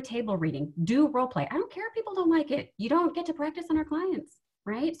down and do a table reading, do role play. I don't care if people don't like it. You don't get to practice on our clients.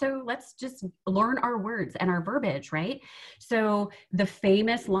 Right? So let's just learn our words and our verbiage, right? So the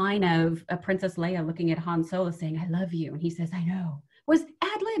famous line of Princess Leia looking at Han Solo saying, I love you, and he says, I know, was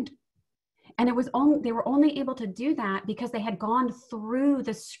ad-libbed. And they were only able to do that because they had gone through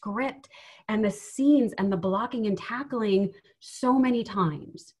the script and the scenes and the blocking and tackling so many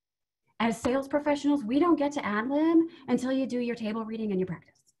times. As sales professionals, we don't get to ad-lib until you do your table reading and your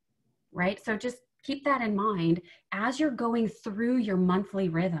practice, right? So just keep that in mind as you're going through your monthly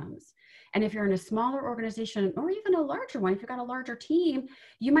rhythms. And if you're in a smaller organization or even a larger one, if you've got a larger team,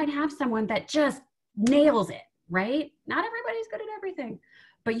 you might have someone that just nails it, right? Not everybody's good at everything,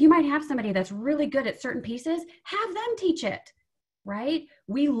 but you might have somebody that's really good at certain pieces. Have them teach it, right?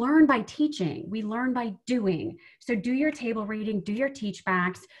 We learn by teaching. We learn by doing. So do your table reading, do your teach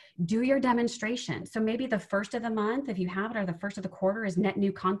backs, do your demonstration. So maybe the first of the month, if you have it, or the first of the quarter is net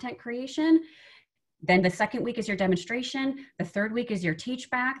new content creation. Then the second week is your demonstration. The third week is your teach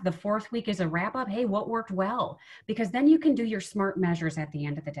back. The fourth week is a wrap up. Hey, what worked well? Because then you can do your SMART measures at the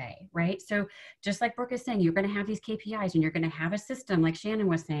end of the day, right? So just like Brooke is saying, you're going to have these KPIs and you're going to have a system like Shannon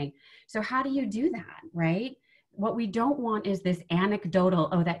was saying. So how do you do that, right? What we don't want is this anecdotal,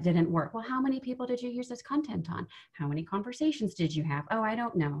 oh, that didn't work. Well, how many people did you use this content on? How many conversations did you have? Oh, I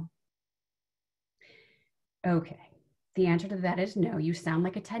don't know. Okay. The answer to that is no. You sound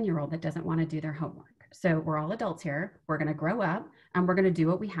like a 10-year-old that doesn't want to do their homework. So we're all adults here. We're going to grow up and we're going to do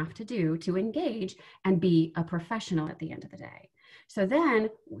what we have to do to engage and be a professional at the end of the day. So then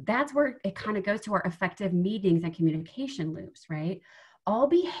that's where it kind of goes to our effective meetings and communication loops, right? All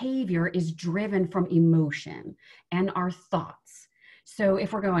behavior is driven from emotion and our thoughts. So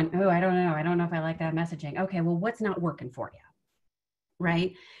if we're going, oh, I don't know if I like that messaging. Okay, well, what's not working for you?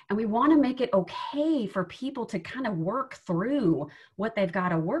 Right? And we want to make it okay for people to kind of work through what they've got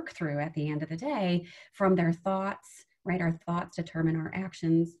to work through at the end of the day from their thoughts, right? Our thoughts determine our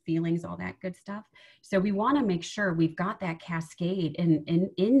actions, feelings, all that good stuff. So we want to make sure we've got that cascade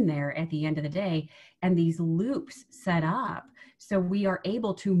in there at the end of the day, and these loops set up so we are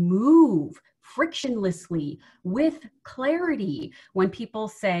able to move frictionlessly with clarity. When people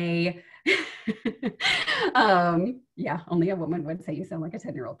say, yeah, only a woman would say you sound like a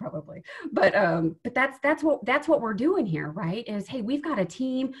 10-year-old probably, but that's what we're doing here, right? Is, hey, we've got a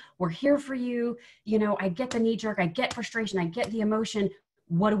team, we're here for you. You know, I get the knee jerk, I get frustration, I get the emotion.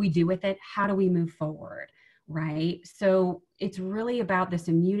 What do we do with it? How do we move forward? Right? So it's really about this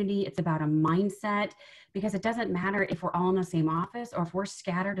immunity. It's about a mindset, because it doesn't matter if we're all in the same office or if we're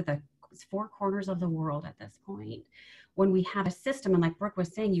scattered to the four corners of the world at this point. When we have a system, and like Brooke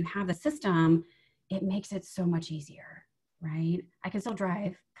was saying, you have the system, it makes it so much easier, right? I can still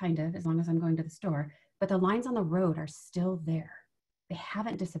drive, kind of, as long as I'm going to the store, but the lines on the road are still there. They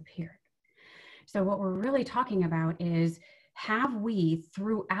haven't disappeared. So what we're really talking about is, have we,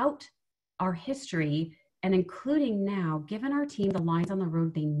 throughout our history, and including now, given our team the lines on the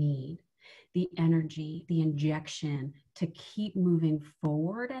road they need, the energy, the injection to keep moving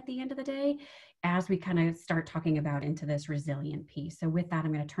forward at the end of the day, as we kind of start talking about into this resilient piece. So with that,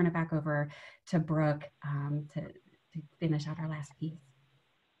 I'm going to turn it back over to Brooke to finish out our last piece.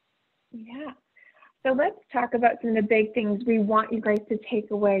 Yeah. So let's talk about some of the big things we want you guys to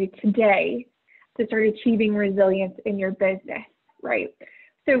take away today to start achieving resilience in your business, right?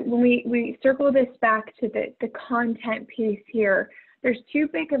 So when we circle this back to the content piece here, there's two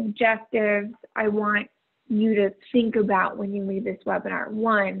big objectives I want you to think about when you leave this webinar.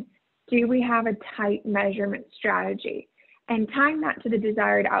 One, do we have a tight measurement strategy? And tying that to the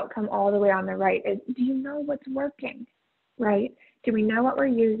desired outcome all the way on the right is, do you know what's working, right? Do we know what we're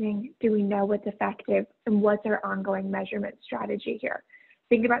using? Do we know what's effective? And what's our ongoing measurement strategy here?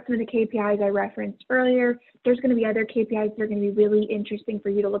 Think about some of the KPIs I referenced earlier. There's going to be other KPIs that are going to be really interesting for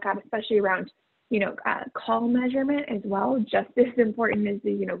you to look at, especially around, call measurement as well, just as important as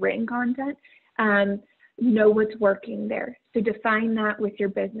the, written content. Know what's working there. So define that with your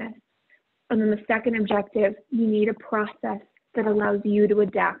business. And then the second objective, you need a process that allows you to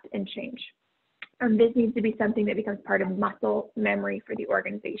adapt and change. And this needs to be something that becomes part of muscle memory for the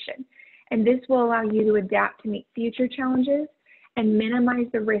organization. And this will allow you to adapt to meet future challenges and minimize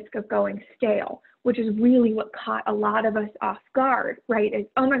the risk of going stale, which is really what caught a lot of us off guard, right? Is,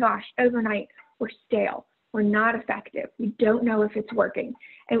 oh my gosh, overnight, we're stale. We're not effective. We don't know if it's working.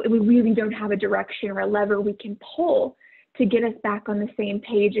 And we really don't have a direction or a lever we can pull to get us back on the same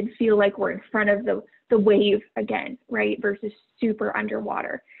page and feel like we're in front of the wave again, right? Versus super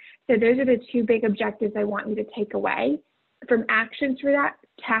underwater. So those are the two big objectives I want you to take away. From actions for that,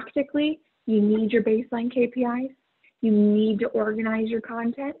 tactically, you need your baseline KPIs. You need to organize your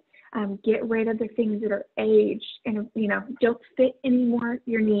content. Get rid of the things that are aged and, don't fit anymore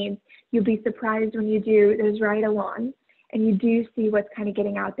your needs. You'll be surprised when you do those ride-alongs and you do see what's kind of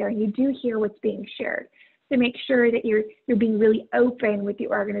getting out there and you do hear what's being shared. So make sure that you're being really open with the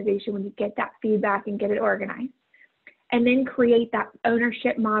organization when you get that feedback and get it organized. And then create that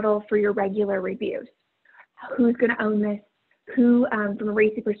ownership model for your regular reviews. Who's going to own this? Who, from a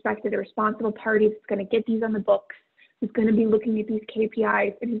RACI perspective, the responsible party that's going to get these on the books, who's going to be looking at these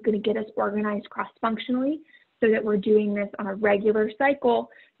KPIs, and who's going to get us organized cross-functionally so that we're doing this on a regular cycle,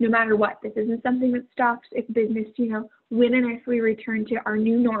 no matter what. This isn't something that stops if business, when and if we return to our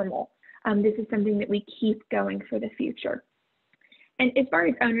new normal. This is something that we keep going for the future. And as far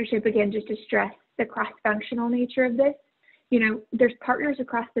as ownership, again, just to stress the cross-functional nature of this, there's partners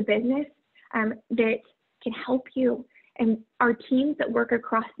across the business that can help you. And our teams that work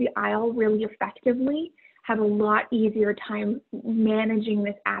across the aisle really effectively have a lot easier time managing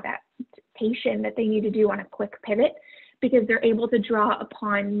this adaptation that they need to do on a quick pivot, because they're able to draw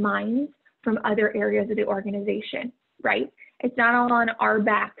upon minds from other areas of the organization, right? It's not all on our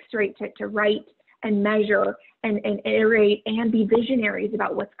backs, right, to write and measure and iterate and be visionaries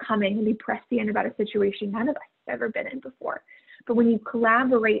about what's coming and be prescient about a situation none of us have ever been in before. But when you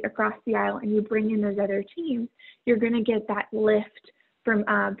collaborate across the aisle and you bring in those other teams, you're going to get that lift from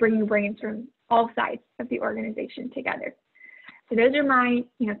bringing brains from all sides of the organization together. So those are my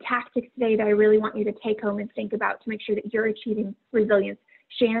tactics today that I really want you to take home and think about to make sure that you're achieving resilience.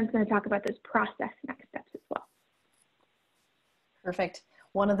 Shannon's going to talk about those process next steps as well. Perfect.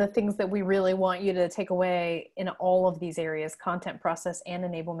 One of the things that we really want you to take away in all of these areas, content, process, and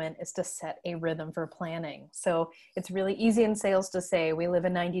enablement, is to set a rhythm for planning. So it's really easy in sales to say, we live a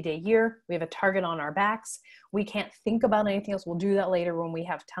 90-day year, we have a target on our backs, we can't think about anything else, we'll do that later when we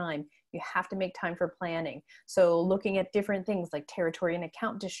have time. You have to make time for planning. So looking at different things like territory and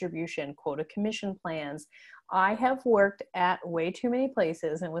account distribution, quota commission plans. I have worked at way too many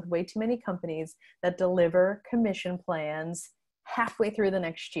places and with way too many companies that deliver commission plans halfway through the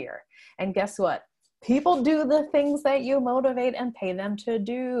next year. And guess what? People do the things that you motivate and pay them to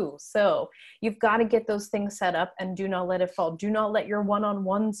do. So you've got to get those things set up and do not let it fall. Do not let your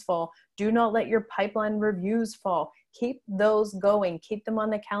one-on-ones fall. Do not let your pipeline reviews fall. Keep those going. Keep them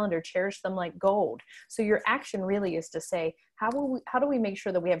on the calendar. Cherish them like gold. So your action really is to say, how do we make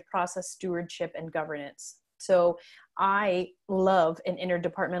sure that we have process stewardship and governance? So I love an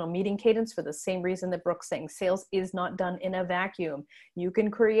interdepartmental meeting cadence for the same reason that Brooke's saying sales is not done in a vacuum. You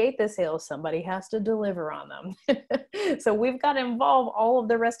can create the sales, somebody has to deliver on them. So we've got to involve all of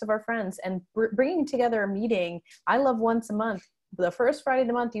the rest of our friends and bringing together a meeting. I love once a month. The first Friday of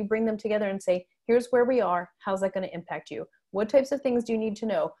the month, you bring them together and say, here's where we are. How's that going to impact you? What types of things do you need to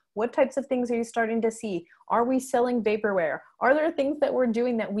know? What types of things are you starting to see? Are we selling vaporware? Are there things that we're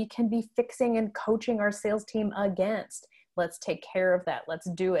doing that we can be fixing and coaching our sales team against? Let's take care of that. Let's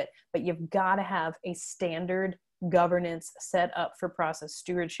do it. But you've got to have a standard governance set up for process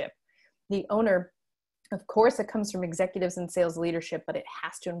stewardship. The owner, of course, it comes from executives and sales leadership, but it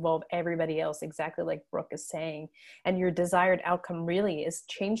has to involve everybody else, exactly like Brooke is saying. And your desired outcome really is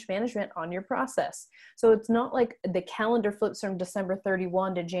change management on your process. So it's not like the calendar flips from December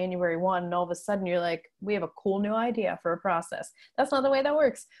 31 to January 1, and all of a sudden you're like, we have a cool new idea for a process. That's not the way that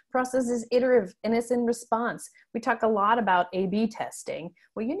works. Process is iterative and it's in response. We talk a lot about A/B testing.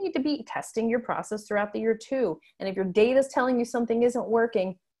 Well, you need to be testing your process throughout the year too. And if your data is telling you something isn't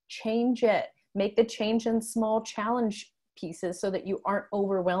working, change it. Make the change in small challenge pieces so that you aren't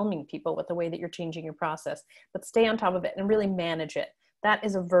overwhelming people with the way that you're changing your process, but stay on top of it and really manage it. That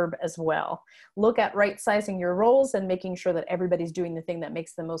is a verb as well. Look at right sizing your roles and making sure that everybody's doing the thing that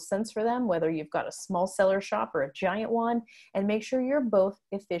makes the most sense for them, whether you've got a small seller shop or a giant one, and make sure you're both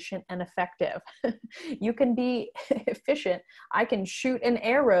efficient and effective. You can be efficient. I can shoot an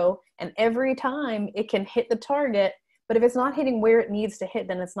arrow and every time it can hit the target, but if it's not hitting where it needs to hit,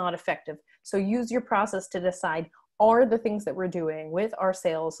 then it's not effective. So use your process to decide, are the things that we're doing with our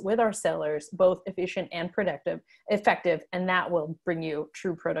sales, with our sellers, both efficient and effective, and that will bring you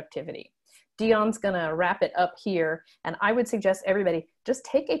true productivity. Dion's gonna wrap it up here. And I would suggest everybody just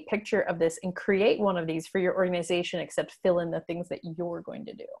take a picture of this and create one of these for your organization, except fill in the things that you're going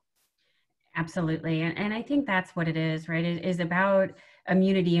to do. Absolutely. And I think that's what it is, right? It is about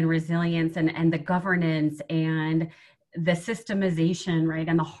immunity and resilience and the governance and the systemization, right?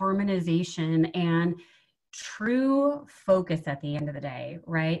 And the harmonization and true focus at the end of the day,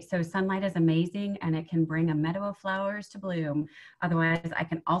 right? So sunlight is amazing and it can bring a meadow of flowers to bloom. Otherwise, I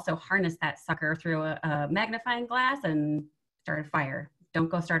can also harness that sucker through a magnifying glass and start a fire. Don't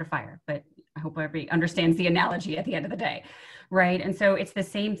go start a fire, but I hope everybody understands the analogy at the end of the day, right? And so it's the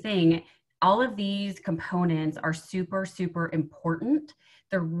same thing. All of these components are super, super important.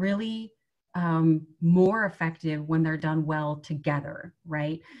 They're really more effective when they're done well together,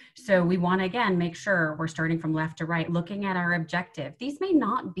 right? So we want to, again, make sure we're starting from left to right, looking at our objective. These may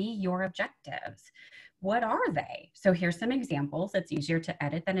not be your objectives. What are they? So here's some examples. It's easier to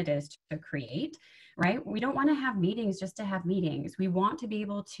edit than it is to create, right? We don't want to have meetings just to have meetings. We want to be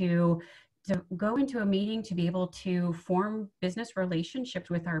able to go into a meeting to be able to form business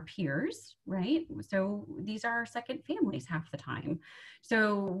relationships with our peers, right? So these are our second families half the time.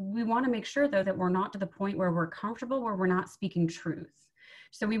 So we want to make sure, though, that we're not to the point where we're comfortable, where we're not speaking truth.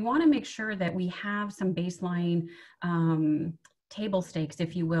 So we want to make sure that we have some baseline table stakes,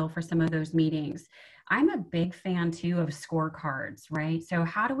 if you will, for some of those meetings. I'm a big fan too of scorecards, right? So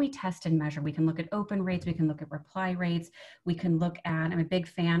how do we test and measure? We can look at open rates, we can look at reply rates, we can look at, I'm a big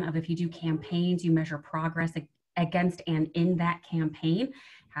fan of, if you do campaigns, you measure progress against and in that campaign.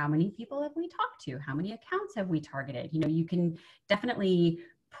 How many people have we talked to? How many accounts have we targeted? You know, you can definitely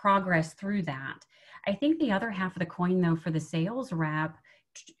progress through that. I think the other half of the coin, though, for the sales rep,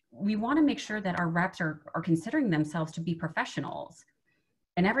 we want to make sure that our reps are considering themselves to be professionals.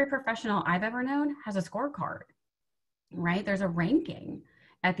 And every professional I've ever known has a scorecard, right? There's a ranking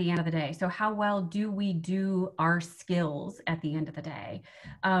at the end of the day. So how well do we do our skills at the end of the day?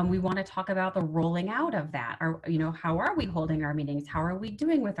 We want to talk about the rolling out of that. Or, you know, how are we holding our meetings? How are we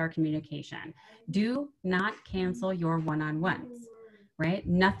doing with our communication? Do not cancel your one-on-ones, right?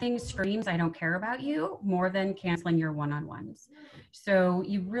 Nothing screams, I don't care about you, more than canceling your one-on-ones. So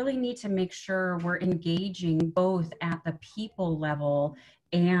you really need to make sure we're engaging both at the people level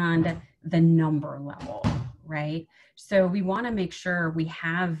and the number level, right? So we want to make sure we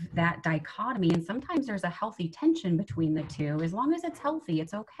have that dichotomy. And sometimes there's a healthy tension between the two. As long as it's healthy,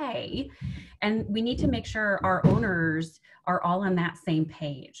 it's okay. And we need to make sure our owners are all on that same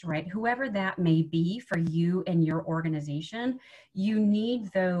page, right? Whoever that may be for you and your organization, you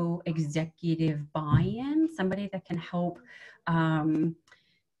need though executive buy-in, somebody that can help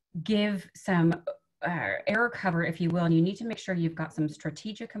give some error cover, if you will, and you need to make sure you've got some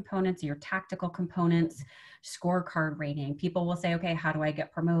strategic components, your tactical components, scorecard rating. People will say, okay, how do I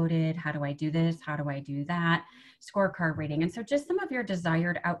get promoted? How do I do this? How do I do that? Scorecard rating. And so just some of your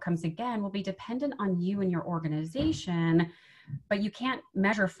desired outcomes, again, will be dependent on you and your organization, but you can't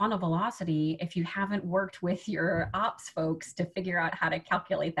measure funnel velocity if you haven't worked with your ops folks to figure out how to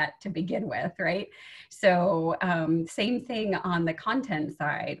calculate that to begin with, right? So same thing on the content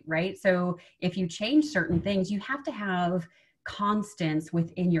side, right? So if you change certain things, you have to have constants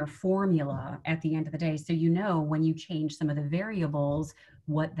within your formula at the end of the day. So you know when you change some of the variables,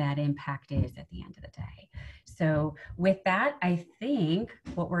 what that impact is at the end of the day. So with that, I think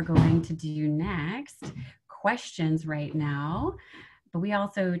what we're going to do next, questions right now, but we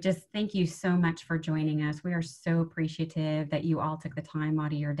also just thank you so much for joining us. We are so appreciative that you all took the time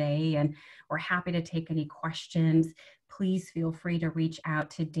out of your day, and we're happy to take any questions. Please feel free to reach out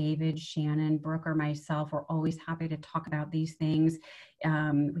to David, Shannon, Brooke, or myself. We're always happy to talk about these things.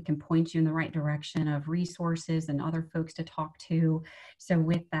 We can point you in the right direction of resources and other folks to talk to. So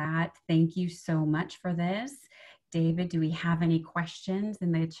with that, thank you so much for this. David, do we have any questions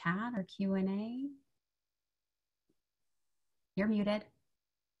in the chat or Q&A? You're muted.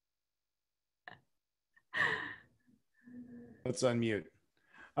 Let's unmute.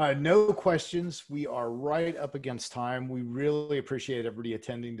 No questions. We are right up against time. We really appreciate everybody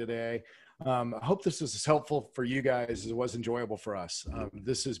attending today. I hope this was as helpful for you guys as it was enjoyable for us.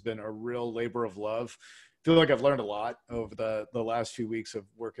 This has been a real labor of love. I feel like I've learned a lot over the last few weeks of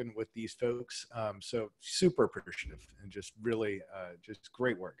working with these folks. So super appreciative and just really just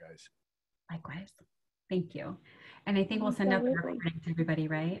great work, guys. Likewise. Thank you. And I think we'll send out the recording to everybody,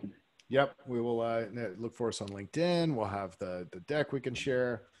 right? Yep. We will look for us on LinkedIn. We'll have the deck we can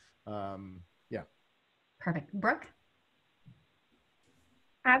share. Yeah. Perfect. Brooke?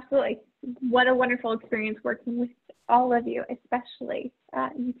 Absolutely. What a wonderful experience working with all of you, especially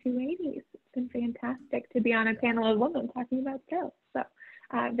you two ladies. It's been fantastic to be on a panel of women talking about sales. So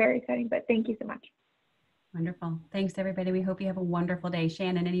very exciting, but thank you so much. Wonderful. Thanks, everybody. We hope you have a wonderful day.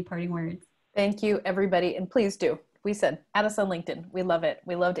 Shannon, any parting words? Thank you, everybody. And please do. We said, add us on LinkedIn. We love it.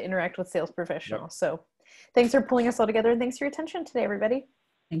 We love to interact with sales professionals. Yep. So thanks for pulling us all together. And thanks for your attention today, everybody.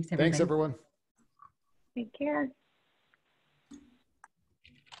 Thanks, everybody. Thanks, everyone. Take care.